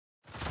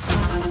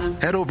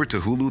Head over to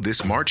Hulu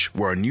this March,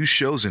 where our new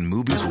shows and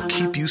movies will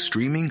keep you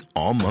streaming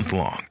all month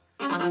long.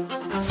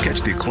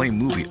 Catch the acclaimed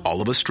movie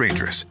All of Us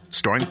Strangers,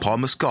 starring Paul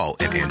Mescal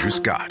and Andrew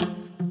Scott.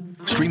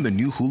 Stream the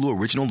new Hulu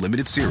original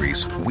limited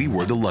series We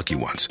Were the Lucky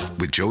Ones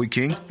with Joey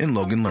King and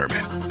Logan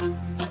Lerman.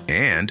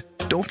 And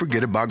don't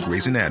forget about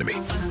Grey's Anatomy.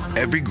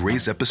 Every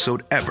Grey's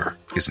episode ever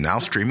is now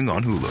streaming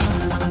on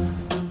Hulu.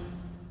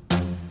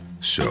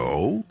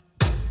 So,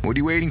 what are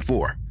you waiting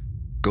for?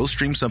 Go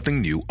stream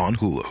something new on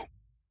Hulu.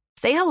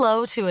 Say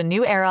hello to a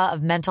new era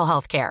of mental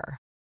health care.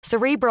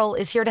 Cerebral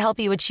is here to help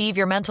you achieve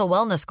your mental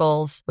wellness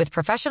goals with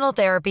professional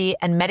therapy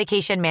and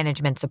medication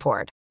management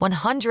support.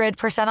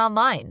 100%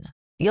 online.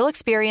 You'll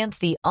experience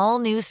the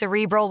all-new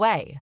Cerebral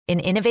Way,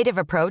 an innovative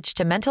approach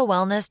to mental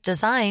wellness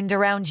designed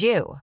around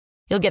you.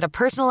 You'll get a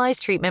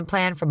personalized treatment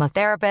plan from a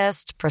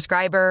therapist,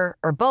 prescriber,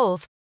 or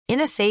both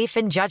in a safe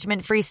and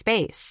judgment-free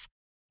space.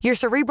 Your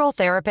Cerebral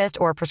therapist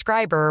or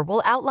prescriber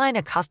will outline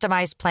a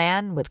customized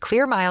plan with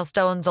clear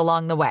milestones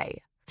along the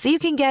way, so you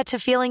can get to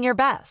feeling your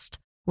best.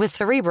 With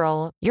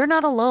Cerebral, you're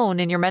not alone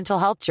in your mental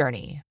health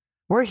journey.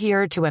 We're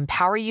here to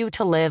empower you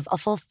to live a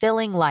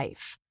fulfilling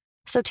life.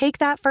 So take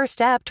that first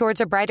step towards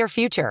a brighter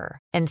future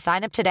and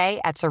sign up today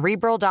at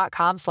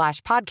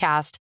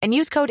Cerebral.com/podcast and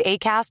use code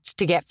ACAST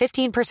to get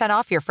 15%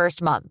 off your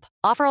first month.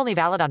 Offer only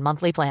valid on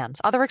monthly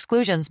plans. Other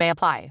exclusions may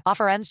apply.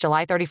 Offer ends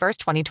July 31st,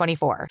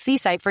 2024. See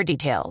site for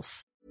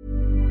details.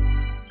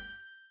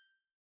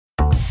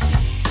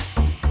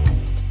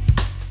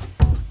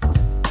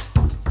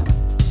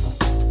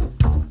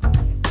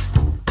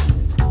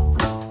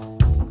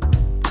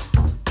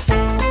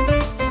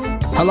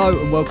 Hello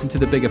and welcome to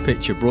The Bigger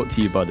Picture, brought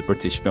to you by the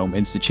British Film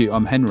Institute.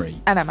 I'm Henry.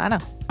 And I'm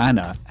Anna.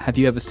 Anna, have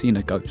you ever seen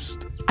a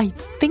ghost? I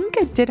think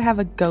I did have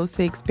a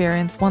ghostly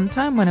experience one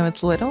time when I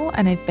was little,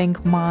 and I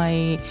think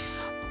my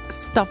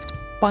stuffed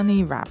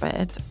bunny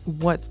rabbit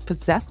was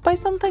possessed by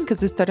something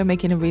because it started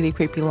making a really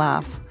creepy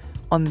laugh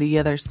on the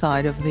other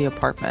side of the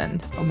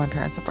apartment, of my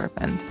parents'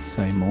 apartment.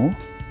 Say more.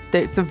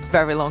 It's a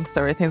very long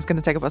story. I think it's going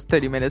to take about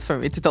 30 minutes for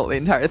me to tell the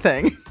entire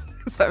thing.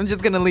 So I'm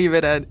just going to leave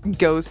it at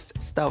ghost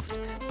stuffed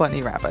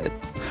bunny rabbit.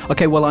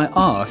 Okay, well, I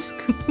ask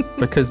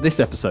because this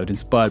episode,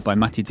 inspired by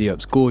Matty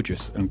Diop's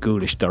gorgeous and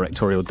ghoulish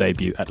directorial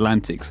debut,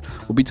 Atlantics,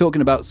 we'll be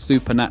talking about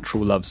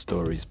supernatural love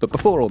stories. But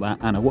before all that,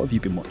 Anna, what have you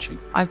been watching?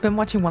 I've been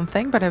watching one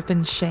thing, but I've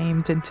been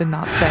shamed into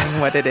not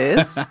saying what it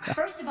is.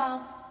 First of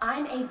all,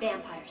 I'm a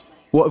vampire slayer.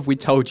 What have we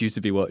told you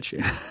to be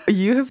watching?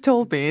 You have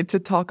told me to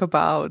talk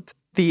about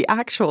the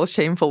actual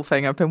shameful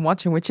thing I've been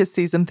watching, which is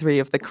season 3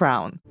 of The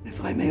Crown.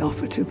 If I may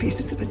offer 2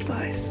 pieces of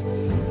advice,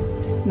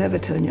 never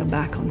turn your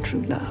back on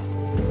true love.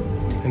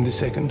 And the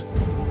second?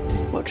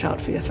 Watch out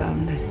for your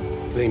family.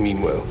 They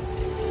mean well.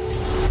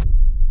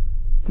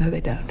 No, they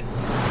don't.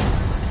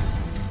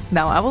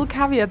 Now, I will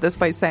caveat this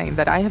by saying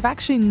that I have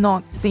actually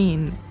not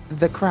seen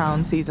The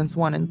Crown seasons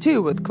 1 and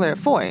 2 with Claire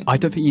Foy. I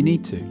don't think you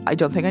need to. I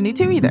don't think I need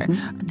to either.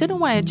 I don't know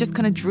why, it just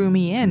kind of drew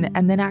me in,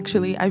 and then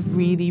actually I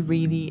really,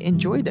 really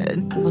enjoyed it.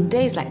 On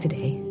days like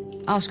today,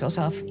 ask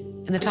yourself,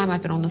 in the time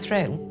I've been on the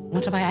throne,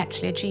 what have I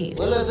actually achieved?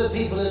 Will of the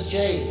people has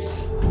changed.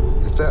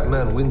 If that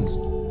man wins,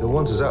 he'll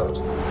want us out.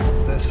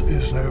 This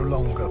is no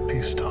longer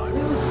peacetime.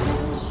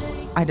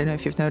 I don't know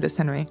if you've noticed,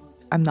 Henry,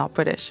 I'm not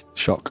British.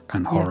 Shock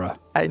and horror.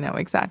 Yeah, I know,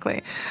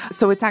 exactly.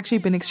 So it's actually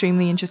been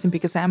extremely interesting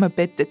because I'm a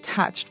bit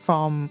detached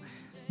from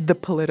the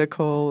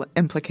political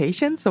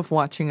implications of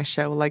watching a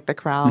show like The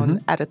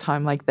Crown at a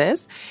time like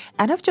this.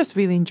 And I've just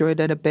really enjoyed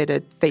it a bit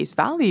at face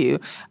value.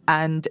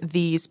 And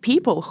these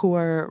people who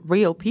are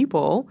real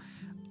people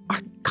are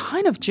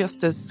kind of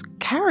just as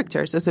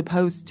characters as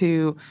opposed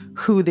to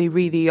who they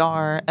really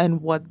are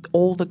and what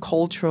all the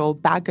cultural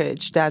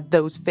baggage that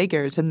those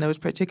figures and those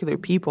particular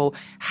people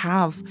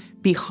have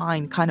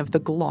behind kind of the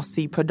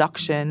glossy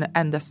production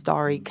and the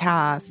starry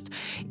cast.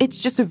 It's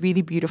just a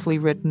really beautifully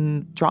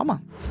written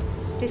drama.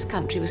 This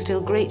country was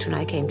still great when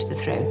I came to the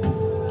throne.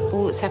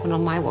 All that's happened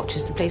on my watch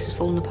is the place has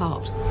fallen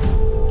apart.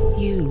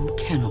 You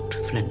cannot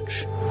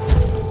flinch.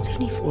 It's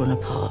only fallen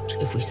apart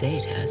if we say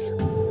it has.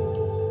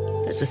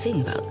 That's the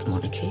thing about the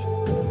monarchy.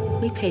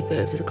 We paper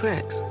over the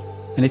cracks.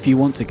 And if you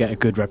want to get a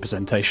good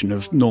representation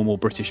of normal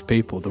British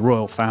people, the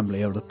royal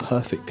family are the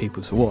perfect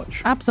people to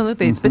watch.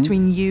 Absolutely. It's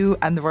between you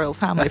and the royal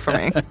family for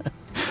me.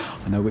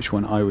 I know which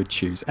one I would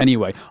choose.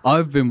 Anyway,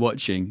 I've been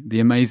watching The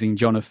Amazing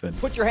Jonathan.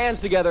 Put your hands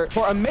together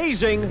for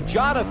Amazing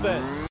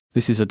Jonathan.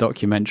 This is a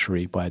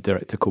documentary by a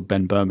director called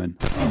Ben Berman.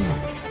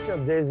 What's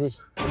up, Daisy?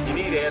 You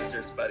need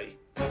answers, buddy.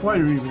 Why are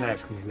you even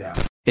asking me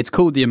that? It's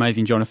called The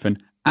Amazing Jonathan.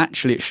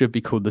 Actually, it should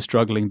be called The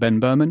Struggling Ben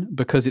Berman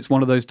because it's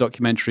one of those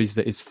documentaries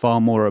that is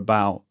far more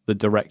about the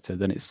director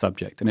than its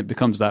subject, and it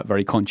becomes that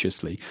very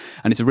consciously.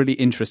 And it's a really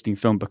interesting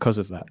film because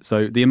of that.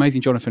 So The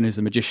Amazing Jonathan is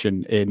a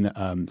magician in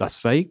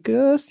Las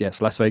Vegas. Yes,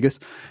 Las Vegas.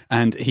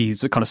 And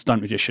he's a kind of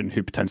stunt magician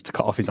who pretends to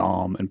cut off his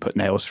arm and put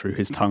nails through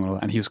his tongue.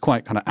 And he was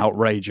quite kind of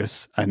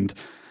outrageous and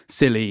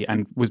silly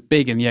and was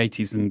big in the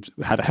 80s and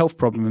had a health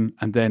problem,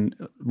 and then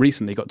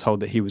recently got told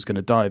that he was going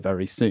to die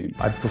very soon.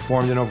 I've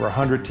performed in over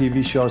 100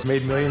 TV shows,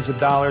 made millions of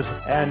dollars,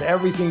 and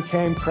everything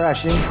came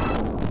crashing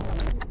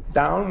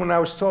down when I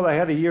was told I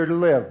had a year to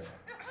live.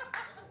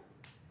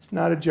 It's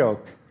not a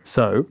joke.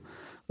 So,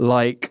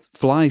 like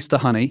flies to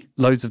honey,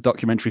 loads of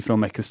documentary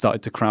filmmakers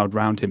started to crowd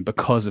round him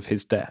because of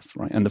his death,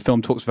 right? And the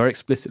film talks very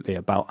explicitly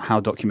about how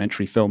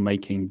documentary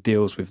filmmaking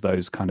deals with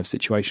those kind of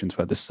situations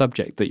where the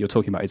subject that you're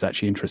talking about is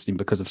actually interesting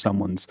because of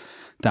someone's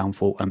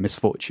downfall and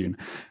misfortune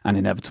and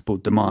inevitable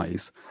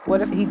demise.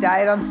 What if he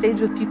died on stage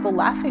with people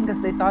laughing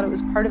because they thought it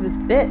was part of his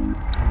bit?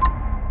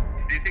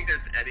 Do you think there's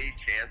any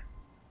chance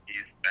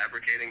he's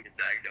fabricating his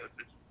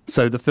diagnosis?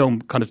 So the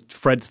film kind of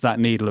threads that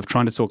needle of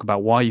trying to talk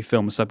about why you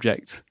film a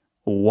subject,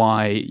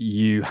 why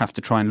you have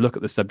to try and look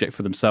at the subject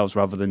for themselves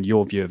rather than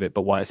your view of it,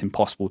 but why it's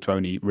impossible to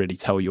only really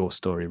tell your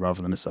story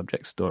rather than a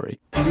subject's story.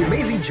 The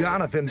Amazing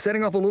Jonathan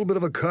setting off a little bit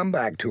of a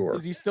comeback tour.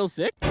 Is he still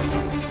sick?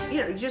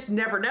 You just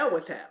never know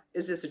with him.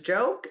 Is this a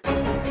joke?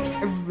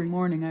 Every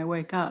morning I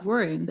wake up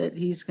worrying that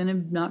he's going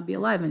to not be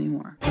alive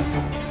anymore.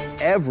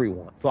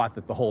 Everyone thought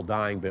that the whole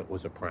dying bit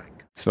was a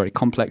prank. It's very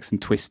complex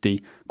and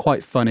twisty,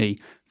 quite funny,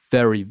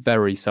 very,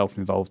 very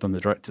self-involved on the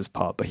director's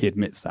part, but he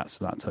admits that,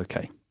 so that's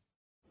okay.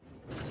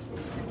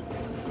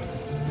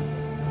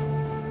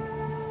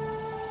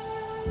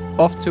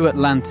 Off to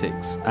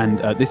Atlantics, and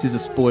this is a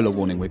spoiler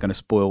warning. We're going to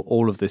spoil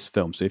all of this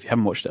film, so if you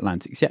haven't watched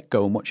Atlantics yet,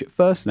 go and watch it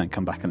first and then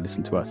come back and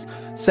listen to us.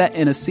 Set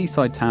in a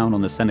seaside town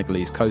on the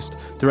Senegalese coast,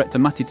 director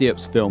Mati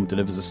Diop's film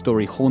delivers a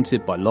story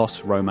haunted by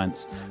loss,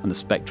 romance and the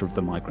spectre of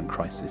the migrant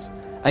crisis.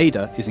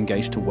 Ada is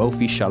engaged to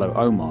wealthy, shallow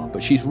Omar,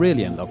 but she's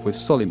really in love with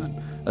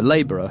Soliman, a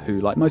labourer who,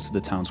 like most of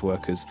the town's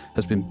workers,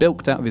 has been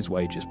bilked out of his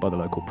wages by the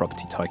local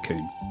property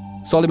tycoon.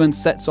 Soliman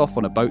sets off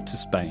on a boat to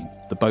Spain.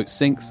 The boat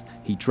sinks,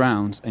 he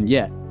drowns, and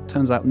yet,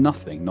 turns out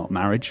nothing, not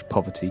marriage,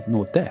 poverty,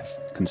 nor death,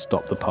 can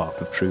stop the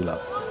path of true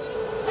love.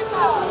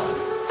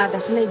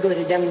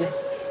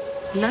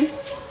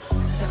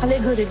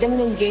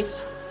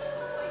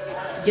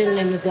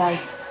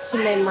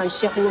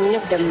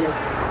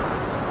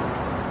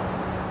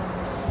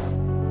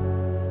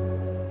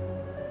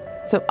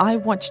 So I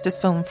watched this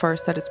film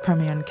first at its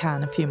premiere in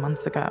Cannes a few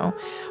months ago,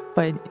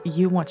 but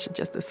you watched it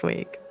just this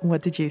week.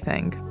 What did you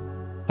think?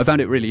 I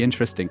found it really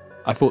interesting.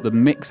 I thought the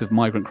mix of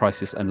migrant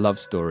crisis and love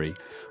story,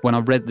 when I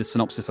read the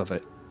synopsis of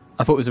it,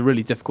 I thought it was a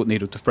really difficult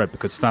needle to thread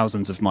because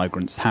thousands of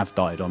migrants have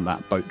died on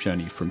that boat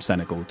journey from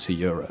Senegal to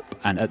Europe.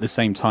 And at the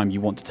same time, you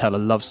want to tell a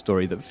love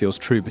story that feels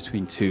true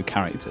between two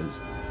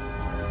characters.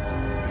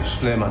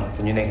 Suleiman,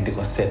 dañu nekk di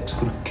ko seet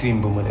pour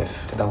crime bu mu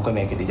def te danga ko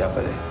nekk di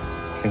jàppale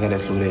li nga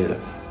def lu rëy la.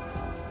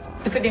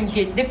 Dafa dem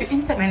géej depuis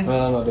une semaine.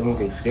 Non, demul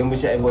géej. Démb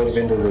ci ay boori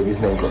 22 heures gis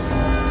nañ ko.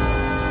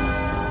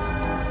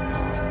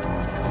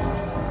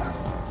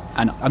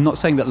 And I'm not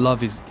saying that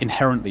love is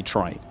inherently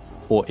trite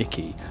or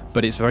icky,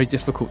 but it's very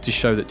difficult to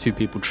show that two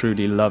people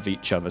truly love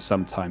each other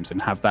sometimes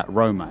and have that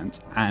romance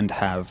and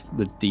have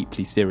the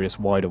deeply serious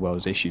wider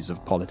world issues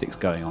of politics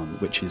going on,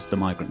 which is the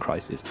migrant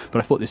crisis. But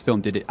I thought this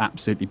film did it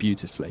absolutely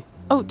beautifully.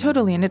 Oh,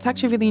 totally. And it's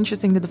actually really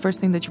interesting that the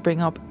first thing that you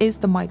bring up is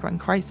the migrant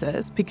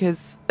crisis,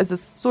 because as a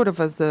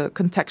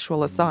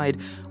contextual aside,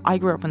 I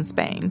grew up in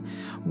Spain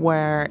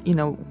where,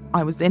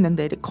 I was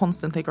inundated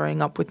constantly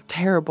growing up with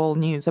terrible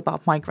news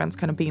about migrants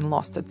kind of being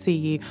lost at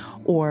sea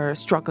or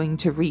struggling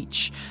to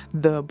reach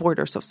the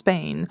borders of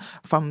Spain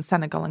from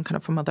Senegal and kind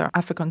of from other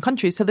African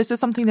countries. So this is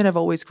something that I've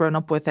always grown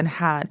up with and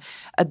had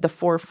at the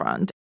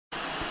forefront.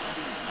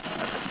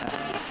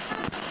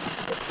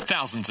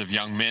 Thousands of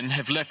young men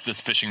have left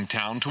this fishing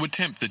town to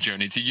attempt the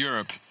journey to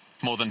Europe.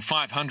 More than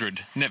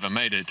 500 never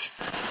made it.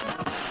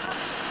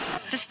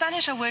 The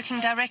Spanish are working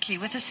directly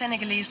with the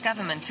Senegalese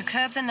government to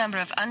curb the number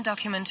of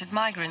undocumented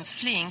migrants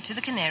fleeing to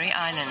the Canary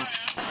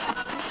Islands.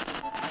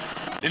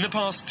 In the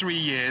past 3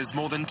 years,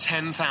 more than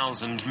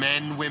 10,000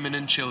 men, women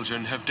and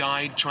children have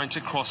died trying to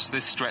cross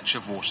this stretch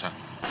of water.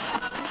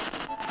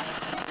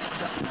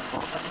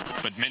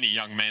 But many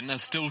young men are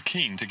still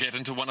keen to get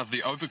into one of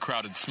the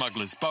overcrowded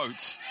smugglers'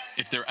 boats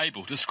if they're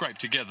able to scrape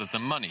together the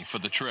money for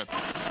the trip.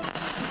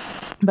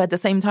 But at the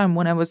same time,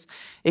 when I was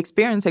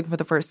experiencing for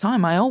the first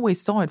time, I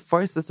always saw it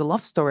first as a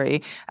love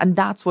story. And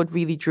that's what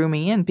really drew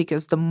me in,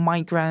 because the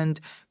migrant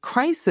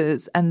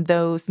crisis and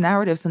those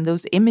narratives and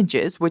those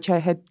images, which I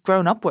had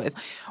grown up with,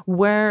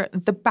 were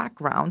the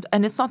background.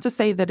 And it's not to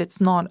say that it's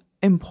not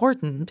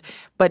important,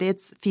 but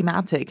it's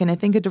thematic. And I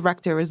think a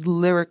director as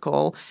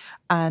lyrical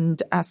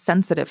and as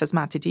sensitive as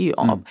Mati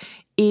Diop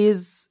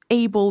is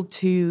able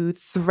to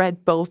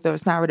thread both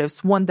those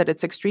narratives. One, that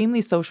it's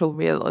extremely social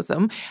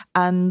realism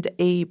and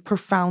a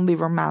profoundly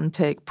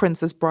romantic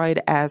Princess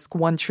Bride-esque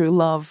one true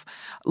love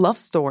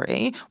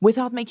story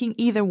without making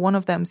either one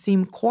of them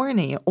seem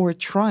corny or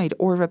trite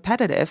or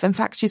repetitive. In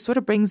fact, she sort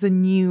of brings a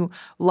new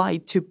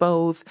light to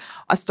both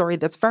a story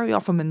that's very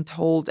often been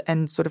told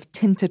and sort of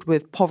tinted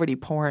with poverty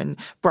porn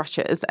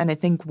brushes. And I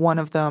think one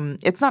of them,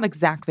 it's not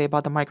exactly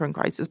about the migrant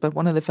crisis, but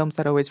one of the films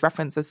that always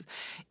references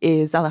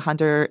is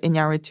Alejandro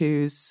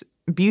Iñárritu's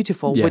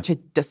Beautiful, which I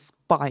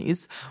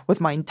despise with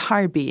my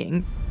entire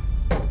being.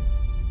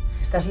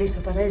 ¿Estás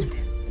listo para irte?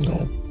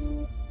 No.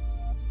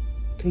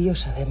 Tú y yo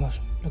sabemos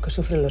lo que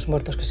sufren los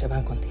muertos que se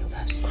van con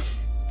deudas.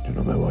 Yo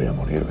no me voy a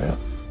morir, Bea.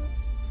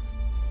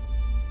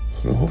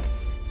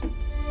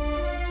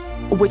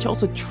 Which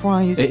also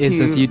tries It is,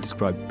 as you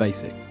described,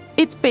 basic.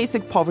 It's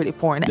basic poverty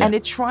porn, and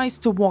it tries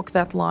to walk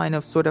that line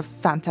of sort of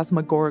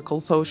phantasmagorical,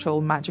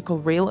 social, magical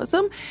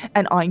realism,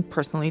 and I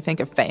personally think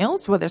it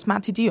fails. Whether it's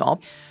Mati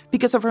Diop,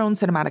 because of her own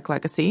cinematic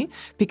legacy,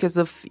 because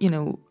of,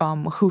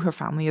 who her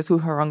family is, who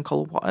her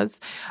uncle was,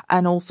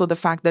 and also the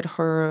fact that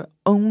her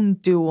own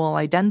dual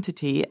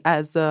identity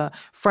as a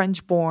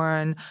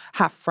French-born,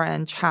 half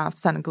French, half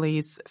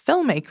Senegalese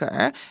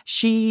filmmaker,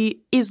 she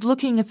is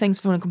looking at things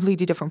from a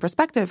completely different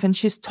perspective, and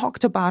she's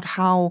talked about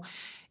how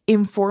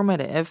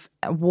informative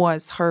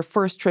was her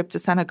first trip to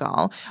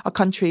Senegal, a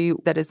country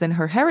that is in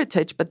her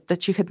heritage, but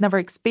that she had never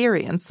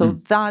experienced. So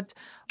that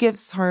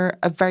gives her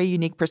a very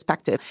unique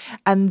perspective.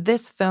 And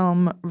this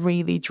film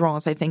really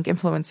draws, I think,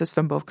 influences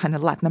from both kind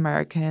of Latin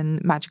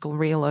American magical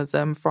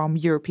realism, from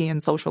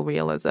European social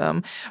realism,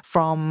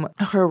 from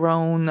her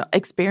own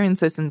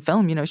experiences in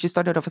film. She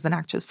started off as an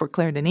actress for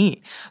Claire Denis.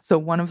 So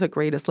one of the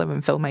greatest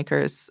living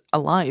filmmakers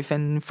alive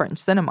in French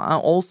cinema,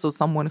 also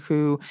someone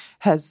who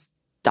has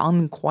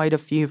filmed quite a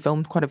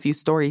few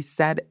stories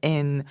set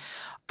in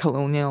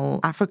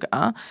colonial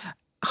Africa.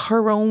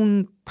 Her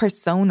own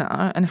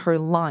persona and her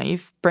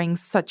life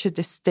brings such a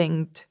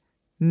distinct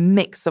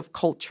mix of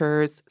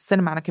cultures,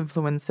 cinematic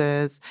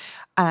influences,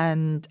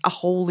 and a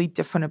wholly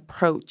different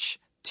approach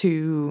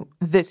to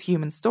this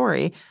human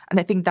story. And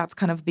I think that's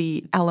kind of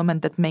the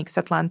element that makes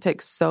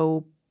Atlantic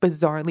so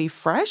bizarrely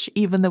fresh,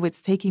 even though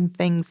it's taking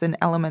things and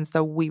elements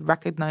that we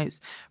recognize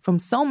from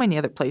so many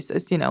other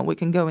places. We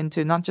can go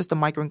into not just the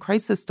migrant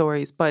crisis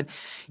stories, but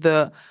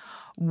the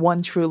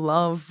one true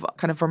love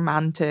kind of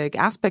romantic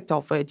aspect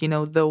of it,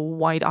 the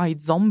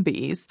white-eyed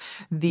zombies,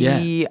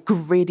 the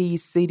gritty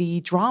city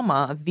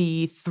drama,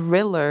 the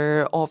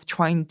thriller of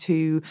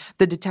the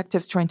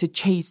detectives trying to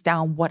chase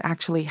down what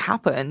actually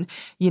happened,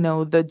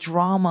 the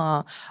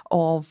drama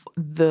of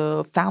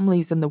the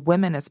families and the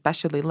women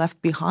especially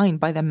left behind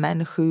by the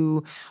men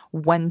who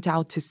went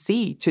out to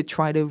sea to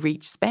try to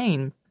reach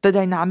Spain. The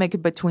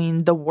dynamic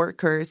between the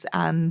workers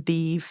and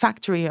the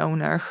factory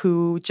owner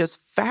who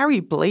just very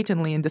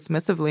blatantly and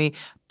dismissively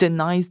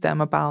denies them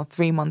about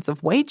 3 months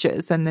of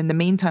wages. And in the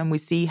meantime, we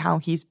see how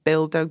he's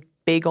built a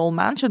big old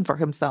mansion for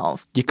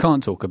himself. You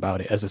can't talk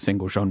about it as a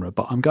single genre,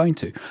 but I'm going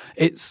to.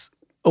 It's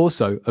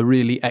also a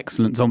really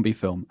excellent zombie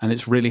film, and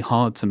it's really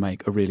hard to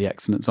make a really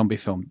excellent zombie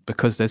film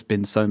because there's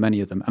been so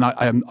many of them. And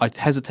I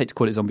hesitate to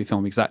call it zombie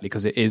film exactly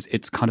because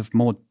it's kind of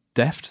more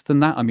deft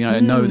than that. I mean,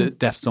 I know that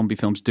deft zombie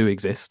films do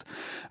exist,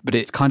 but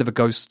it's kind of a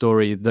ghost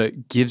story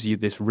that gives you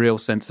this real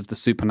sense of the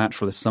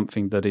supernatural as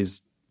something that is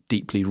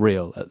deeply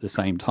real at the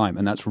same time,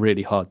 and that's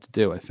really hard to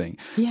do, I think.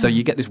 Yeah. So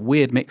you get this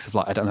weird mix of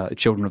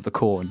Children of the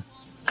Corn.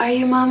 Are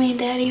your mommy and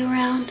daddy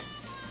around?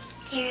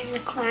 They're in the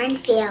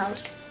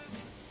cornfield.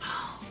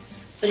 Oh,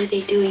 what are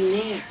they doing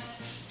there?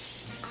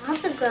 All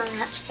the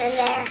grown-ups are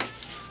there.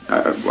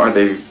 Are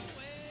they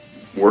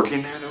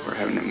working there, though, or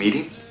having a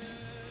meeting?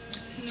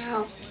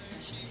 No.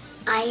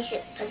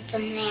 Isaac put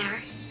them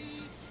there.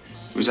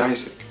 Who's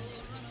Isaac?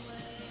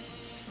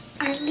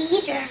 Our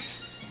leader.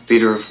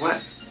 Leader of what?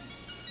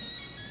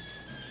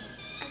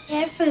 Of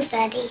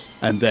everybody.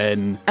 And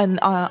then... And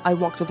I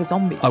walked with a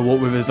zombie. I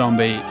walked with a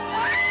zombie.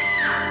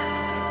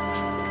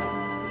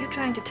 You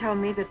trying to tell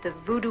me that the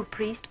voodoo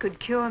priest could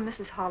cure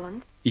Mrs.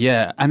 Holland?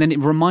 Yeah, and then it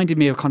reminded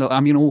me of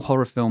all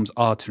horror films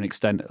are to an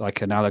extent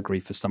like an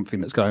allegory for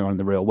something that's going on in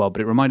the real world,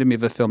 but it reminded me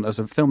of there was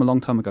a film a long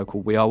time ago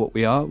called We Are What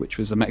We Are, which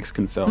was a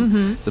Mexican film.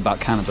 Mm-hmm. It's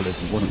about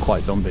cannibalism, it wasn't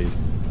quite zombies.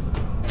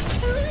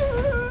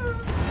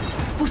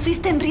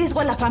 Pusiste en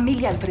riesgo a la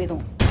familia,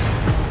 Alfredo.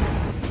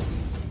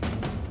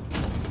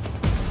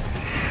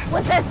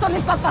 Pues esto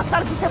les va a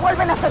pasar si se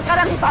vuelven a acercar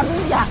a mi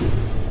familia.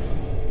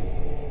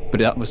 But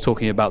that was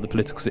talking about the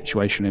political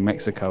situation in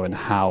Mexico and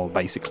how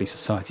basically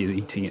society is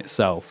eating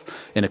itself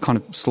in a kind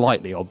of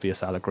slightly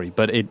obvious allegory,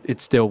 but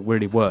it still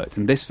really worked.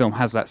 And this film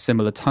has that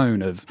similar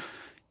tone of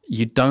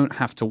you don't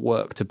have to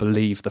work to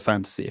believe the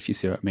fantasy, if you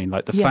see what I mean.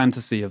 Like the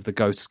fantasy of the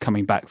ghosts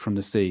coming back from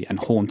the sea and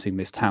haunting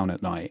this town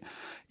at night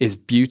is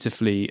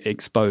beautifully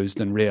exposed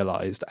and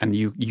realised, and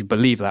you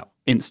believe that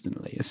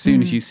instantly. As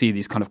soon as you see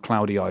these kind of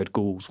cloudy-eyed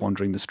ghouls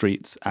wandering the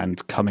streets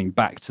and coming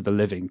back to the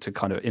living to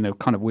kind of, in a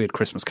kind of weird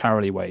Christmas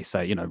carol-y way,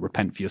 say,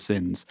 repent for your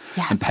sins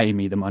and pay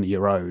me the money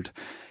you're owed.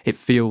 It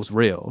feels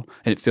real.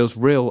 And it feels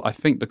real, I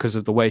think, because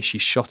of the way she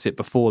shot it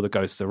before the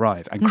ghosts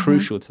arrive. And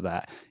crucial to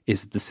that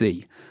is the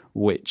sea,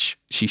 which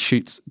she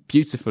shoots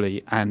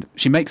beautifully, and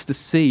she makes the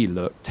sea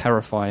look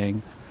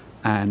terrifying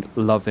and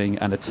loving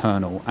and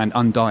eternal and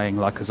undying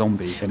like a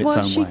zombie in its own way.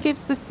 Well, she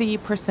gives the sea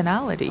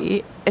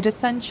personality. It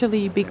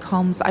essentially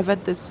becomes... I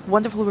read this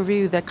wonderful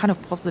review that kind of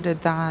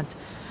posited that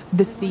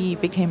the sea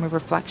became a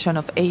reflection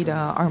of Ada,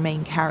 our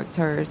main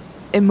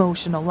character's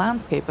emotional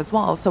landscape as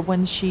well. So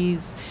when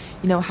she's,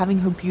 having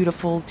her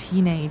beautiful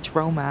teenage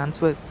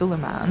romance with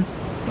Suleiman...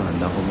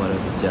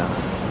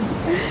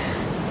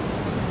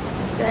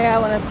 Kaya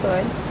ako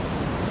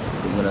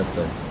na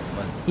to.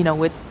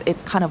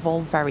 It's kind of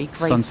all very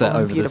graceful sunset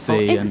and over beautiful.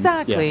 the sea.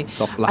 Exactly. And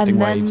soft lapping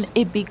waves. And then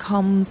it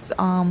becomes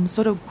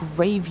sort of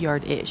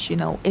graveyard-ish.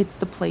 It's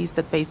the place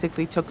that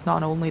basically took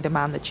not only the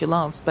man that she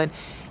loves, but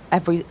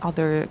every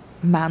other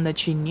man that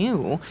she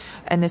knew.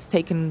 And it's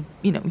taken,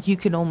 you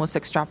can almost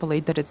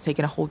extrapolate that it's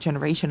taken a whole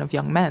generation of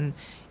young men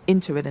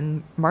into it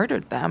and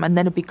murdered them. And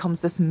then it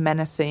becomes this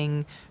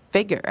menacing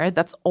figure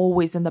that's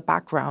always in the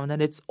background,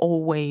 and it's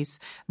always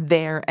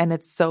there, and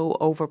it's so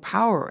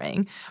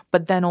overpowering.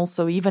 But then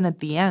also, even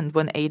at the end,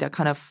 when Ada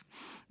kind of,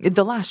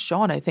 the last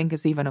shot, I think,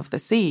 is even of the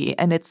sea,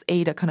 and it's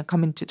Ada kind of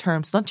coming to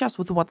terms, not just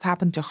with what's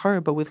happened to her,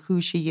 but with who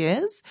she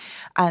is,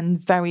 and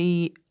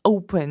very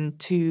open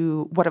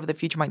to whatever the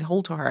future might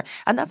hold to her.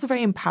 And that's a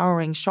very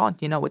empowering shot.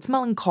 It's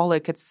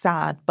melancholic, it's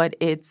sad, but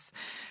it's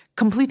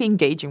completely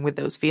engaging with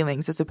those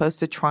feelings as opposed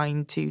to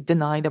trying to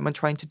deny them and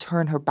trying to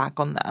turn her back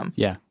on them.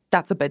 Yeah.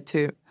 That's a bit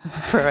too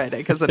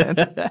poetic, isn't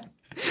it?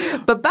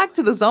 But back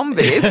to the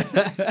zombies.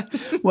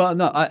 Well,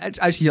 no,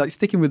 actually,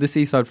 sticking with the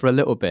seaside for a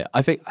little bit,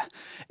 I think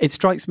it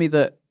strikes me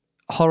that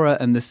horror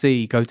and the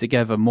sea go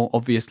together more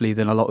obviously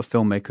than a lot of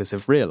filmmakers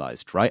have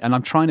realised, right? And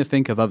I'm trying to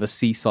think of other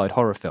seaside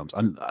horror films.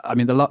 I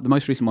mean, the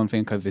most recent one I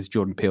think of is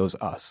Jordan Peele's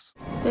Us.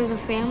 There's a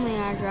family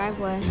in our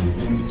driveway.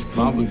 It's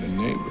probably the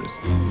neighbors.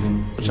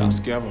 But y'all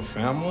scared of a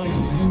family?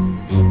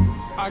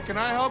 Hi, can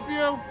I help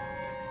you?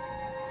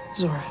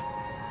 Zora,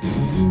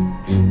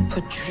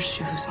 put your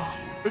shoes on.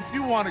 If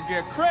you want to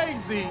get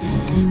crazy,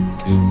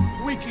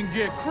 we can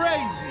get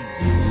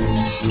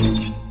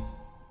crazy.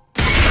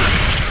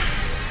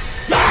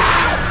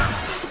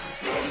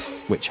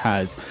 Which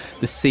has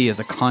the sea as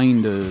a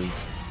kind of...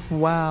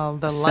 Wow,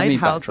 The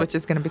Lighthouse, which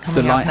is going to be coming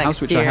out next year. The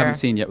Lighthouse, which I haven't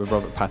seen yet, with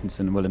Robert Pattinson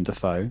and Willem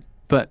Dafoe.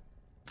 But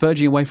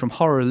verging away from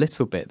horror a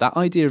little bit, that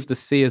idea of the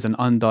sea as an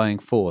undying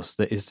force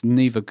that is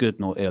neither good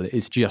nor ill,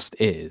 it just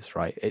is,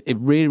 right? It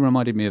really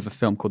reminded me of a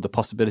film called The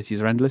Possibilities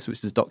Are Endless, which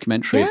is a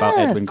documentary about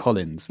Edwin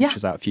Collins, which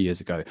was out a few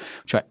years ago,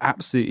 which I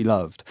absolutely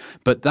loved.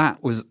 But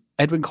that was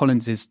Edwin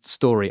Collins'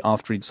 story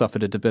after he'd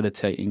suffered a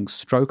debilitating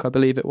stroke, I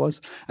believe it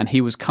was, and he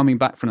was coming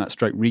back from that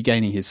stroke,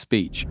 regaining his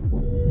speech.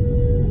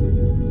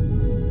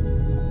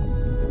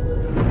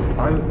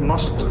 I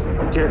must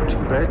get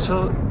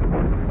better.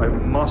 I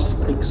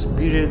must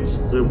experience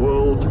the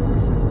world,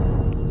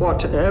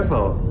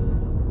 whatever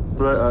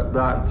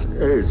that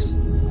is.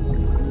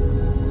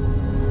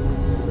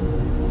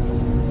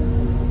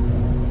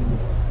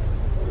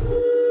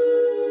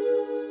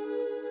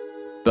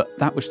 But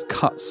that was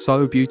cut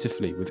so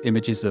beautifully with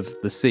images of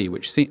the sea,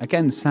 which,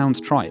 again,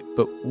 sounds trite,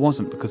 but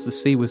wasn't, because the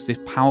sea was this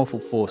powerful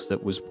force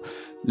that was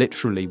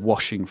literally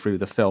washing through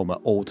the film at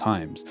all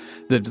times.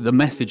 The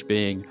message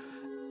being,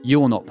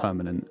 you're not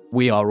permanent,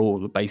 we are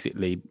all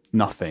basically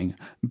nothing,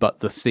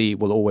 but the sea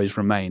will always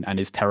remain and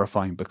is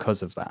terrifying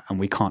because of that, and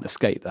we can't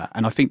escape that.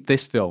 And I think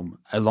this film,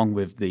 along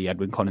with the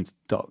Edwin Collins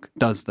doc,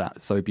 does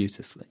that so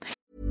beautifully.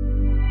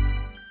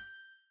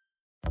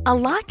 A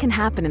lot can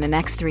happen in the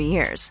next 3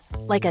 years.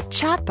 Like a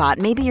chatbot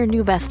may be your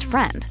new best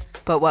friend.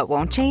 But what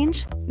won't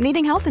change?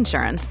 Needing health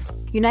insurance.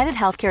 United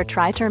Healthcare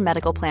Tri-Term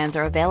Medical Plans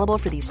are available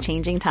for these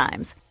changing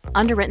times.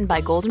 Underwritten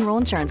by Golden Rule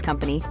Insurance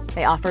Company,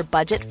 they offer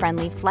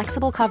budget-friendly,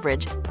 flexible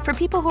coverage for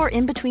people who are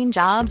in between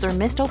jobs or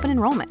missed open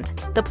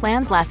enrollment. The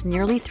plans last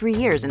nearly 3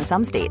 years in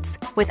some states,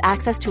 with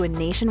access to a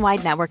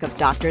nationwide network of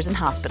doctors and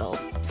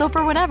hospitals. So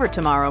for whatever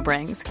tomorrow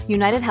brings,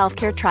 United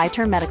Healthcare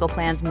Tri-Term Medical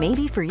Plans may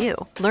be for you.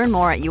 Learn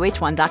more at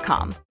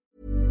uh1.com.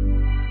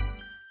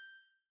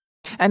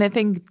 And I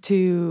think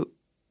to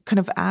kind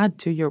of add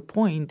to your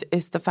point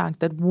is the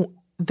fact that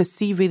the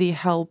sea really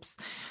helps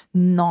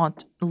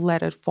not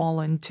let it fall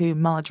into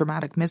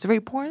melodramatic misery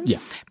porn. Yeah.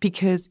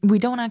 Because we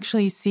don't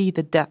actually see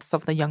the deaths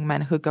of the young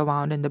men who go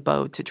out in the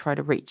boat to try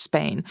to reach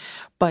Spain.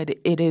 But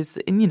it is,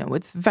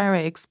 it's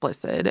very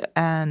explicit.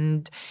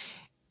 And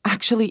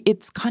actually,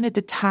 it's kind of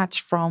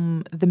detached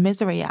from the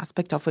misery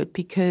aspect of it,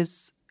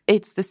 because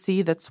it's the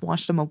sea that's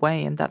washed them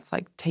away and that's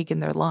like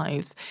taken their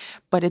lives.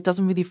 But it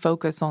doesn't really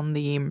focus on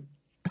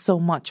so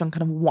much on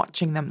kind of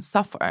watching them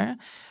suffer,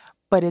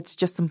 but it's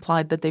just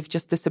implied that they've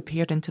just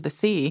disappeared into the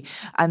sea.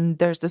 And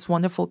there's this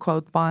wonderful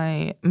quote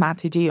by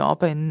Mati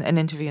Diop in an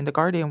interview in The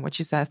Guardian, where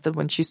she says that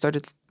when she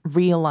started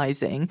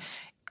realizing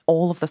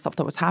all of the stuff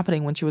that was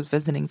happening when she was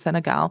visiting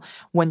Senegal,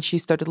 when she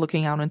started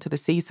looking out into the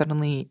sea,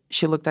 suddenly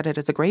she looked at it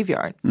as a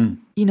graveyard.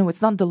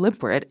 It's not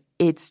deliberate.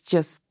 It's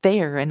just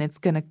there, and it's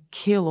going to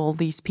kill all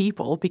these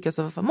people because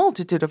of a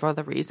multitude of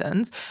other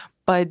reasons.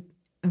 But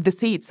the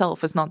sea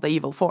itself is not the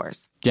evil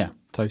force. Yeah,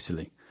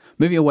 totally.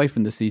 Moving away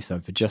from the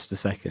seaside for just a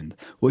second,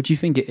 what do you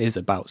think it is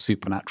about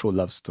supernatural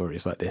love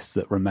stories like this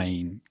that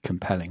remain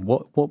compelling?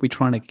 What are we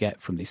trying to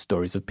get from these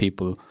stories of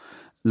people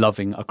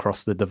loving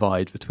across the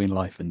divide between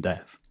life and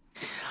death?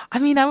 I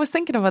mean, I was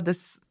thinking about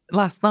this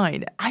last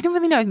night. I don't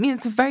really know. I mean,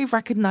 it's a very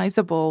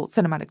recognizable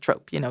cinematic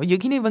trope. You know, you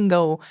can even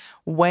go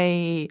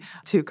way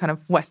to kind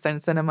of Western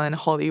cinema in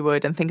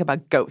Hollywood and think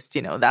about Ghost.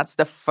 You know, that's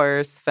the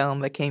first film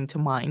that came to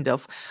mind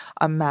of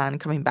a man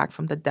coming back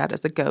from the dead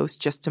as a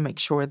ghost just to make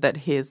sure that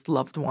his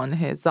loved one,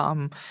 his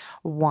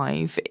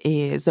wife,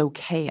 is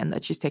okay and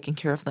that she's taken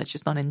care of, that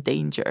she's not in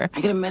danger.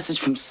 I get a message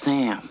from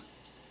Sam.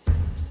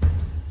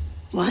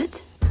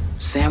 What?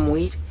 Sam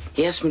Wheat.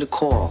 He asked me to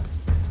call.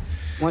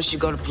 Once you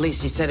go to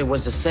police, he said it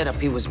was a setup.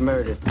 He was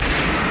murdered.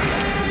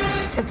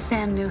 She said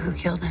Sam knew who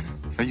killed him.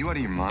 Are you out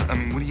of your mind? I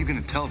mean, what are you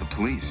going to tell the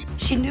police?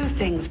 She knew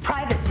things,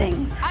 private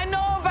things. I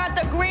know about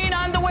the green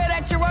underwear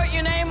that you wrote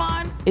your name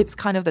on. It's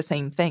kind of the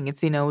same thing.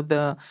 It's, you know,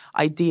 the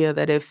idea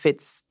that if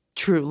it's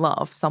true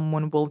love,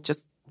 someone will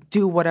just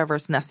do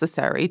whatever's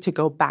necessary to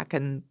go back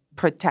and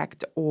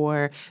protect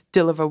or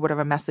deliver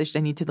whatever message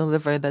they need to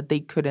deliver that they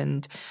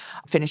couldn't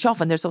finish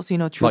off. And there's also, you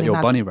know, truly like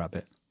your bunny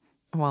rabbit.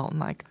 Well,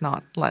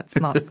 let's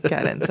not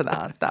get into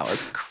that. That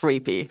was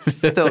creepy.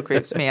 Still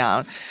creeps me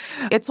out.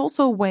 It's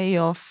also a way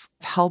of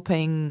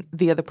helping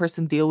the other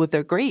person deal with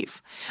their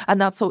grief.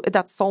 And that's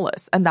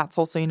solace. And that's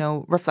also, you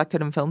know,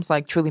 reflected in films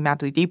like Truly,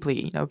 Madly,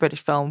 Deeply, you know, a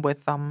British film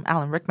with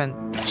Alan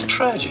Rickman. It's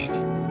tragic.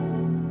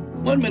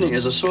 1 minute he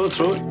has a sore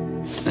throat,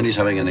 then he's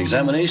having an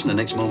examination, the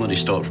next moment he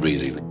stops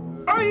breathing.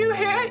 Are you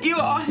here? You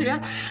are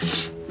here.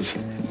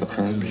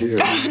 I'm here.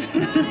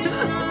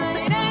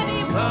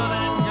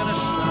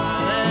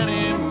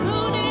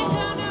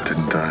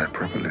 Didn't die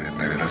properly.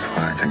 Maybe that's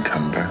why I can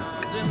come back.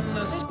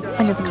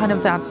 And it's kind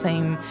of that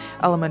same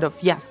element of,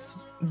 yes,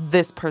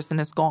 this person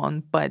is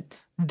gone, but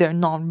they're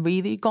not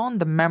really gone.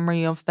 The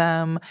memory of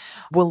them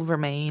will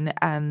remain,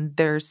 and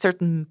there's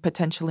certain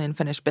potentially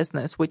unfinished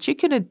business, which you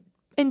could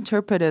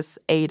interpret as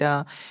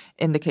Ada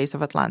in the case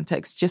of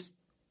Atlantics, just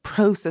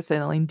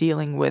processing and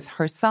dealing with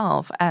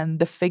herself, and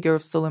the figure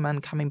of Suleiman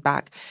coming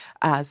back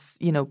as,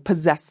 you know,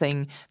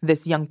 possessing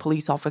this young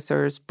police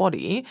officer's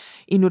body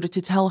in order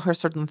to tell her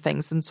certain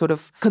things and sort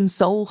of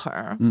console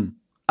her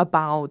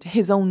about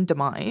his own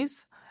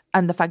demise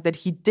and the fact that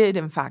he did,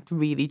 in fact,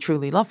 really,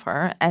 truly love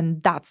her.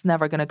 And that's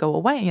never going to go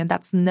away. And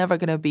that's never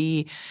going to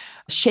be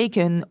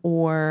shaken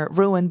or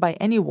ruined by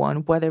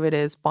anyone, whether it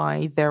is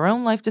by their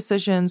own life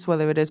decisions,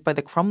 whether it is by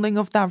the crumbling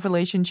of that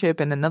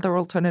relationship in another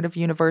alternative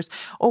universe,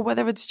 or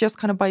whether it's just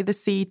kind of by the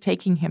sea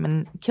taking him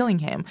and killing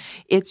him.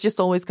 It's just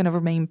always going to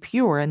remain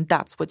pure. And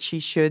that's what she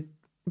should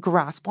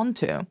grasp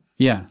onto.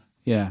 Yeah,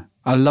 yeah.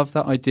 I love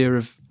that idea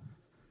of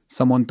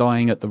someone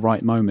dying at the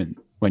right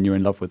moment when you're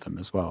in love with them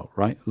as well,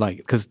 right? Like,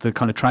 because the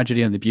kind of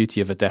tragedy and the beauty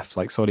of a death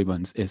like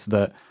Suleiman's is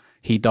that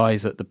he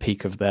dies at the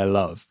peak of their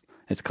love.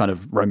 It's kind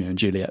of Romeo and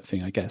Juliet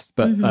thing, I guess.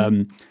 But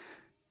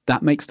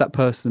that makes that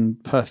person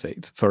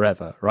perfect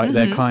forever, right? Mm-hmm.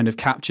 They're kind of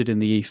captured in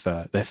the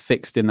ether. They're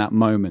fixed in that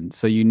moment.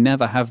 So you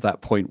never have that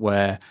point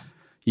where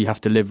you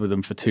have to live with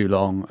them for too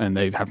long and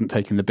they haven't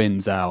taken the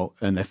bins out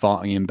and they're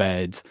farting in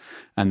bed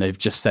and they've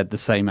just said the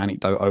same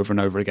anecdote over and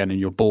over again and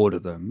you're bored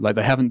of them. Like,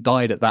 they haven't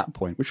died at that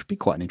point, which would be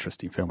quite an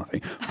interesting film, I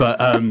think. But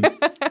I'm going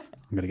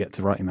to get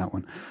to writing that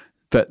one.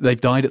 But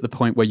they've died at the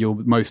point where you're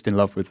most in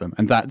love with them.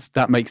 And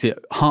that makes it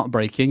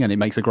heartbreaking and it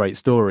makes a great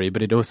story.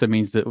 But it also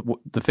means that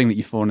the thing that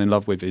you've fallen in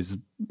love with is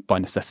by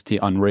necessity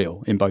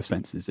unreal in both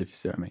senses, if you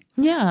see what I mean.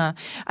 Yeah.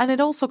 And it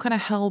also kind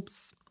of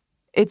helps.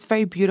 It's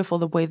very beautiful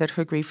the way that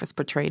her grief is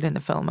portrayed in the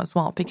film as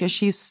well, because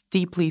she's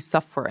deeply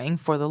suffering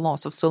for the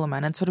loss of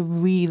Suleiman and sort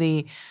of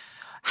really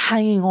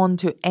hanging on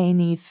to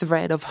any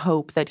thread of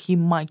hope that he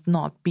might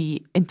not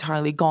be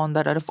entirely gone,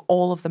 that out of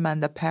all of the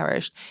men that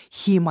perished,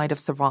 he might have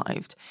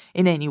survived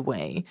in any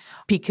way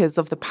because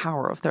of the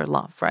power of their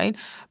love, right?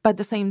 But at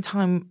the same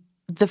time,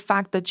 the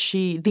fact that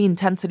the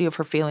intensity of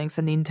her feelings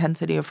and the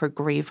intensity of her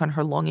grief and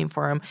her longing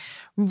for him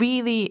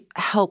really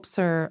helps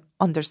her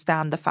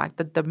understand the fact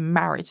that the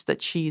marriage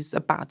that she's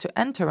about to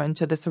enter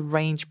into, this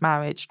arranged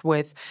marriage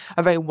with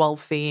a very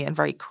wealthy and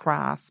very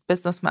crass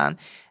businessman,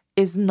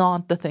 is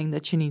not the thing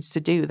that she needs to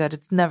do, that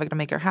it's never going to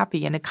make her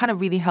happy. And it kind of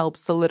really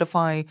helps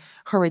solidify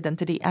her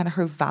identity and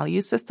her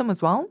value system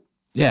as well.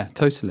 Yeah,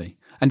 totally.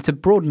 And to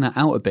broaden that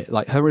out a bit,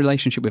 like her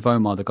relationship with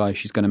Omar, the guy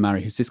she's going to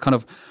marry, who's this kind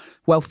of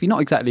wealthy, not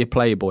exactly a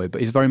playboy,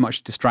 but he's very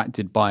much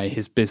distracted by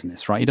his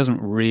business, right? He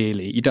doesn't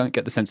really, you don't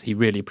get the sense that he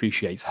really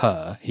appreciates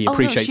her. He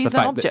appreciates the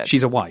fact that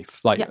she's a wife.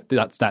 Like,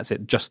 that's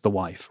it, just the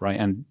wife, right?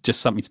 And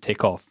just something to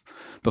tick off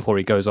before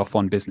he goes off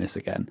on business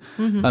again.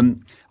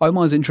 Mm-hmm.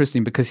 Omar's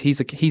interesting because he's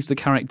the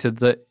character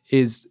that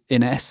is,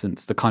 in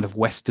essence, the kind of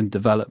Western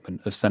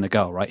development of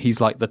Senegal, right? He's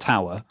like the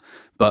Tower,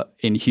 but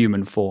in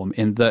human form,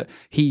 in that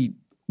he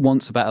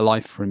wants a better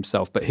life for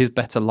himself, but his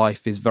better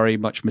life is very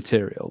much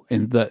material,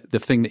 in that the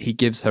thing that he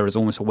gives her as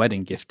almost a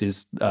wedding gift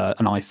is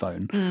an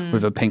iPhone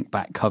with a pink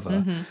back cover.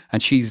 Mm-hmm.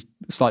 And she's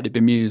slightly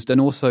bemused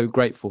and also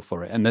grateful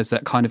for it. And there's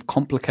that kind of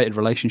complicated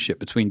relationship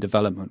between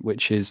development,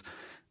 which is,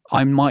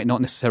 I might not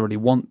necessarily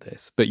want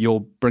this, but you're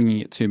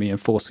bringing it to me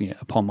and forcing it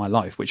upon my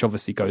life, which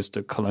obviously goes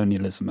to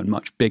colonialism and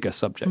much bigger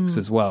subjects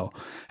as well.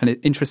 And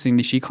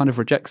interestingly, she kind of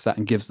rejects that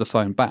and gives the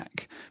phone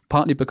back,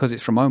 partly because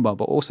it's from Omar,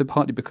 but also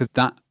partly because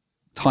that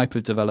type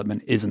of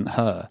development isn't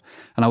her.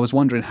 And I was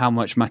wondering how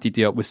much Mati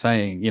Diop was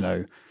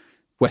saying,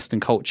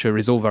 Western culture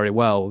is all very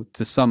well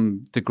to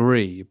some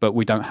degree, but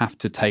we don't have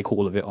to take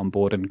all of it on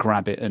board and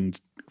grab it and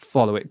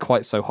follow it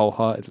quite so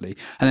wholeheartedly.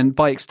 And then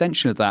by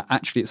extension of that,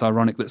 actually, it's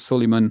ironic that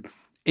Suleiman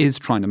is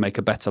trying to make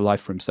a better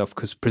life for himself,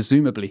 because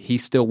presumably he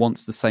still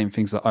wants the same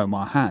things that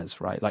Omar has,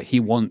 right? Like he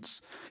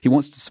wants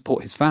to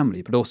support his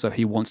family, but also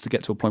he wants to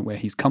get to a point where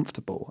he's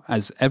comfortable,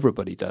 as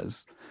everybody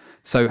does.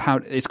 So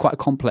it's quite a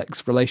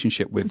complex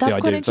relationship with the idea of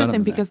That's quite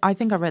interesting, because there. I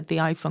think I read the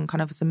iPhone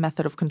kind of as a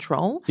method of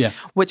control, yeah,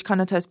 which kind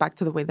of ties back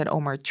to the way that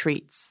Omar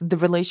treats the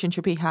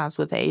relationship he has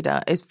with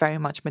Ada is very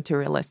much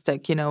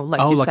materialistic,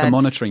 like you said. A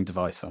monitoring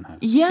device on her.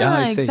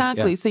 Yeah,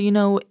 exactly. Yeah.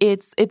 So,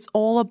 it's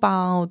all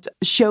about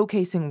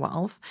showcasing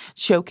wealth,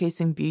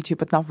 showcasing beauty,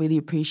 but not really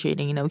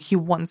appreciating, he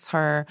wants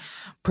her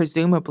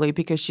presumably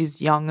because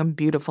she's young and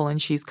beautiful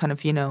and she's kind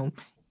of,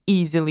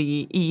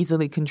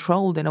 easily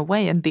controlled in a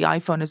way. And the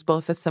iPhone is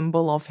both a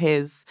symbol of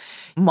his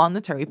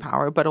monetary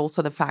power, but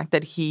also the fact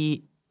that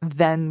he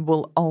then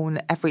will own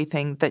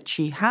everything that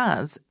she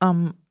has.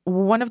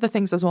 One of the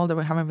things as well that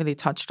we haven't really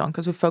touched on,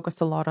 because we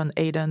focused a lot on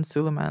Ada and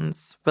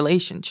Suleiman's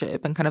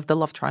relationship and kind of the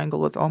love triangle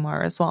with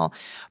Omar as well.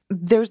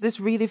 There's this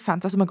really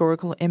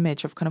phantasmagorical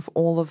image of kind of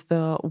all of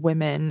the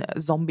women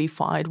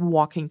zombified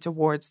walking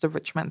towards the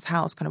rich man's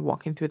house, kind of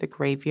walking through the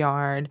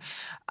graveyard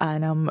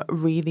and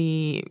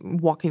really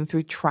walking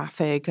through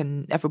traffic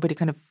and everybody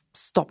kind of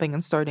stopping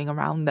and starting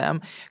around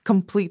them,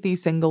 completely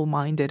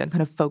single-minded and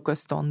kind of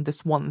focused on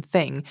this one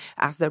thing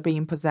as they're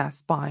being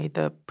possessed by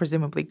the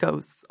presumably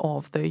ghosts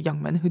of the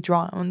young men who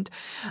drowned.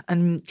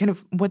 And kind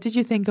of what did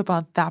you think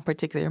about that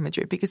particular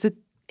imagery? Because it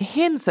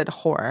hints at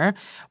horror,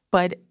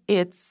 but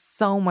it's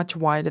so much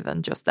wider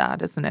than just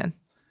that, isn't it?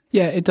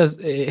 Yeah, it does.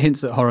 It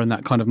hints at horror, and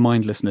that kind of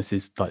mindlessness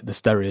is like the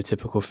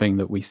stereotypical thing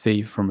that we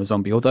see from a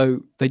zombie. Although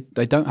they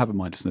don't have a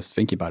mindlessness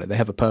thinking about it. They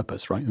have a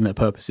purpose, right? And their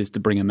purpose is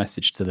to bring a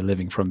message to the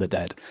living from the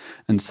dead.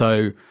 And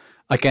so,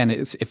 again,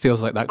 it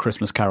feels like that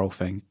Christmas Carol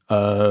thing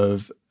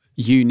of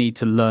you need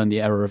to learn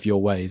the error of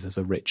your ways as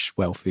a rich,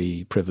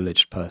 wealthy,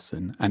 privileged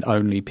person. And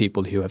only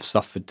people who have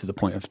suffered to the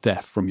point of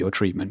death from your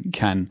treatment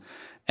can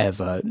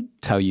ever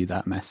tell you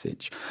that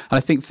message. And I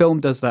think film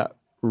does that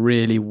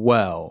really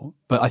well,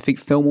 but I think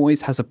film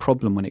always has a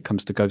problem when it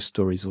comes to ghost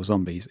stories or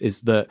zombies,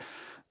 is that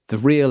the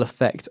real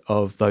effect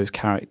of those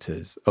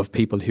characters, of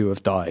people who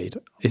have died,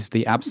 is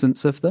the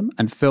absence of them.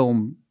 And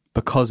film,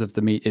 because of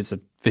it's a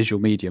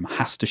visual medium,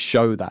 has to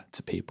show that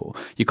to people.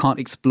 You can't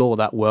explore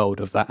that world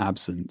of that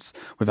absence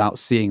without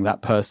seeing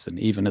that person,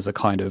 even as a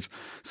kind of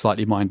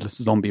slightly mindless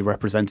zombie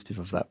representative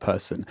of that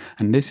person.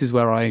 And this is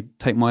where I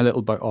take my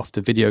little boat off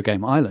to Video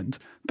Game Island,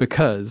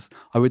 because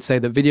I would say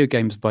that video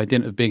games, by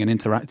dint of being an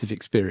interactive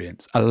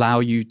experience, allow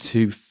you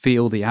to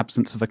feel the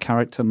absence of a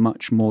character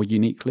much more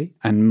uniquely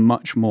and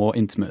much more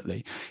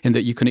intimately, in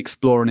that you can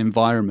explore an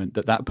environment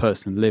that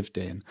person lived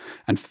in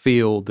and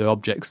feel the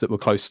objects that were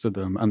close to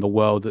them and the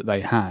world that they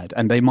had.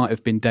 And they might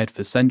have been dead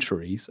for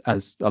centuries,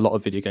 as a lot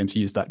of video games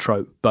use that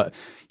trope, but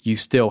you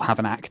still have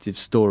an active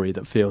story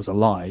that feels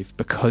alive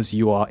because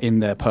you are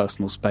in their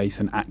personal space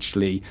and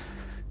actually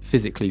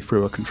physically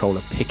through a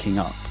controller picking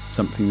up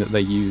something that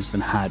they used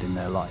and had in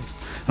their life.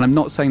 And I'm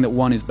not saying that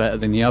one is better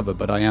than the other,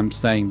 but I am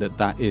saying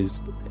that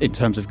is, in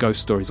terms of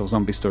ghost stories or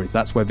zombie stories,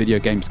 that's where video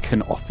games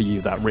can offer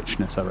you that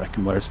richness, I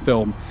reckon, whereas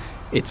film,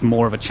 it's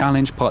more of a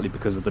challenge, partly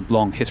because of the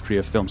long history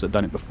of films that have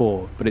done it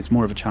before, but it's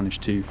more of a challenge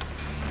to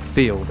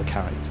feel the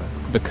character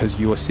because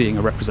you are seeing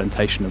a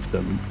representation of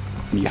them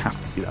and you have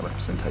to see that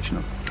representation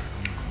of them.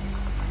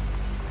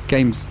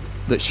 Games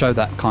that show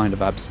that kind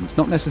of absence,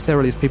 not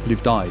necessarily of people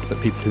who've died, but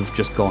people who've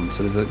just gone.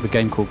 So there's the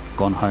game called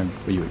Gone Home,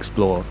 where you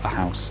explore a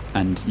house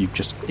and you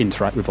just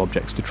interact with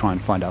objects to try and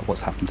find out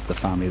what's happened to the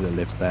family that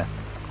lived there.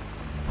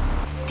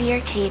 Dear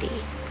Katie,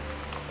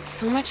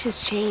 so much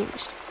has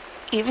changed,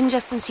 even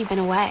just since you've been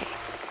away.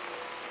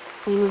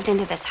 We moved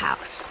into this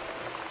house.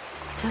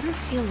 It doesn't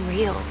feel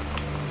real.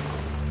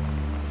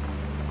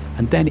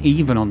 And then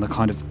even on the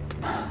kind of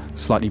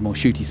slightly more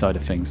shooty side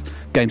of things,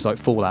 games like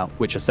Fallout,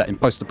 which are set in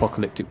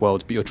post-apocalyptic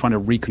worlds, but you're trying to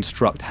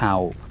reconstruct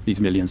how these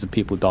millions of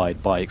people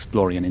died by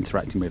exploring and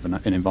interacting with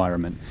an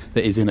environment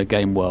that is in a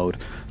game world,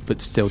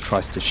 but still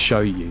tries to show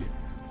you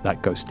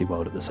that ghostly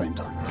world at the same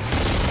time.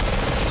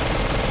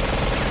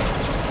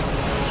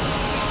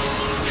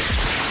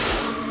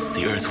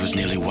 The Earth was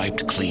nearly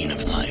wiped clean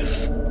of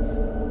life.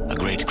 A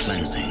great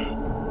cleansing,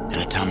 an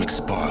atomic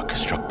spark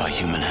struck by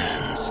human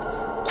hands,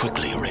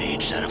 quickly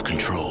raged out of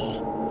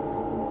control.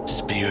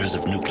 Spears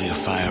of nuclear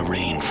fire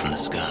rained from the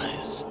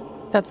skies.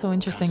 That's so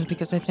interesting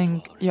because I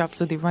think you're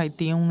absolutely right.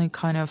 The only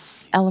kind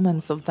of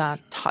elements of that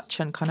touch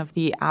and kind of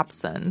the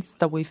absence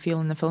that we feel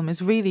in the film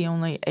is really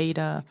only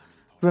Ada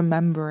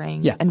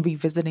remembering and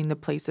revisiting the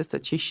places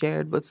that she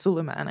shared with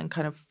Suleiman and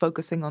kind of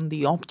focusing on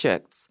the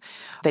objects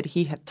that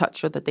he had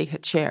touched or that they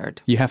had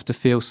shared. You have to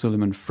feel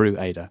Suleiman through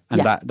Ada,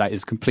 and that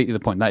is completely the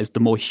point. That is the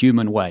more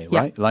human way,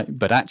 right?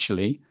 But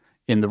actually,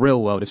 in the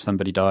real world, if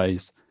somebody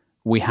dies,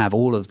 we have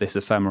all of this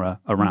ephemera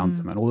around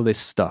them and all of this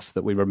stuff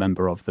that we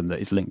remember of them that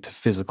is linked to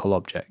physical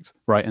objects,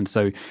 right? And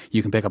so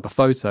you can pick up a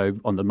photo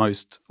on the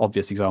most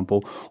obvious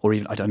example, or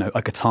even, I don't know,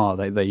 a guitar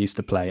they used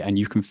to play, and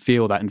you can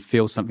feel that and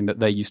feel something that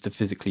they used to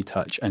physically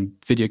touch. And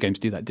video games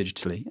do that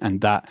digitally,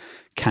 and that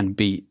can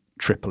be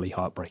triply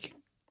heartbreaking.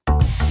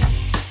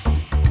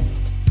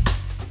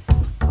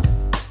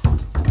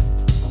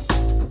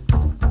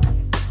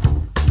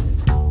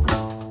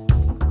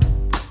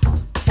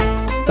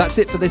 That's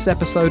it for this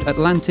episode.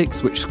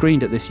 Atlantics, which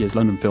screened at this year's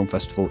London Film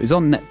Festival, is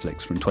on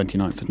Netflix from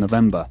 29th of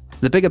November.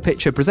 The Bigger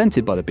Picture,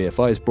 presented by the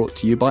BFI, is brought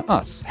to you by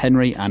us,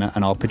 Henry, Anna,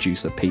 and our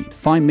producer, Pete.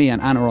 Find me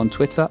and Anna on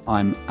Twitter.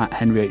 I'm at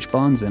Henry H.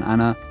 Barnes, and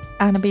Anna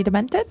B.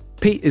 Demented.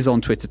 Pete is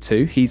on Twitter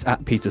too. He's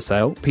at Peter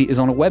Sale. Pete is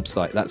on a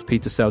website. That's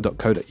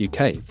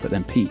petersale.co.uk. But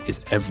then Pete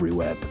is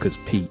everywhere because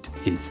Pete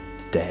is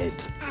dead.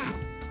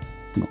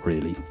 Not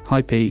really.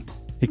 Hi, Pete.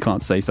 He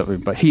can't say something,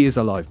 but he is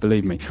alive,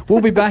 believe me.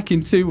 We'll be back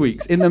in 2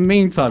 weeks. In the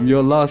meantime,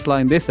 your last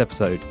line this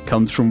episode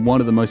comes from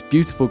one of the most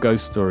beautiful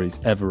ghost stories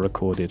ever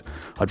recorded.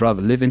 I'd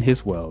rather live in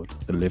his world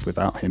than live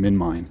without him in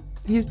mine.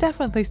 He's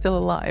definitely still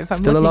alive. I'm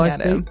still looking alive,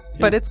 at him.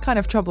 Pete? But it's kind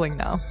of troubling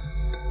now.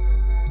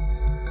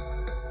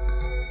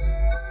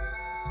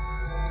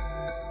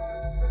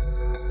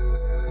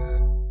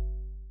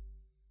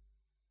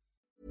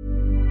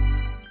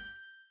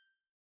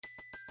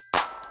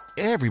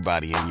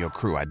 Everybody in your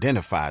crew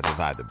identifies as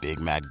either Big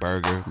Mac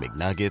Burger,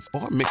 McNuggets,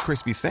 or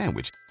McCrispy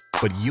Sandwich.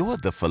 But you're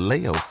the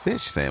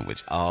Filet-O-Fish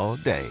Sandwich all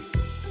day.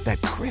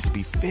 That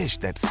crispy fish,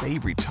 that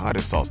savory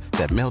tartar sauce,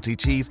 that melty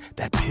cheese,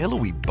 that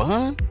pillowy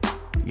bun.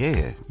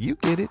 Yeah, you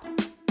get it.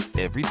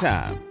 Every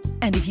time.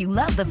 And if you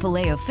love the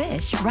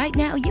Filet-O-Fish, right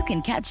now you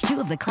can catch 2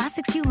 of the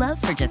classics you love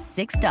for just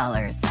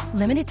 $6.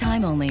 Limited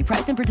time only.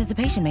 Price and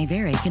participation may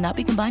vary. Cannot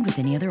be combined with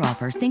any other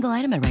offer. Single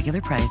item at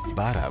regular price.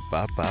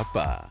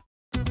 Ba-da-ba-ba-ba.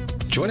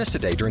 Join us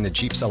today during the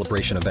Jeep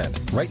Celebration event.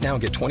 Right now,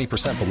 get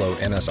 20% below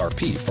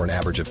MSRP for an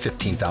average of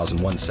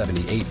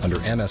 $15,178 under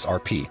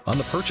MSRP on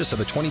the purchase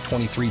of a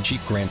 2023 Jeep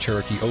Grand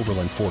Cherokee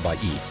Overland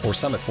 4xE or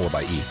Summit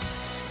 4xE.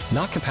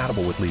 Not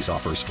compatible with lease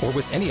offers or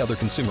with any other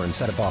consumer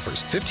incentive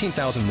offers.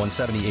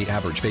 $15,178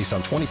 average based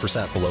on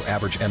 20% below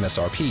average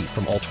MSRP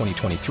from all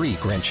 2023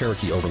 Grand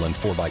Cherokee Overland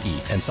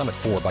 4xE and Summit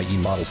 4xE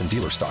models in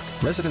dealer stock.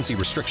 Residency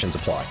restrictions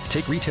apply.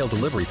 Take retail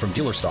delivery from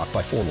dealer stock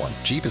by 4/1.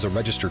 Jeep is a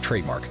registered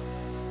trademark.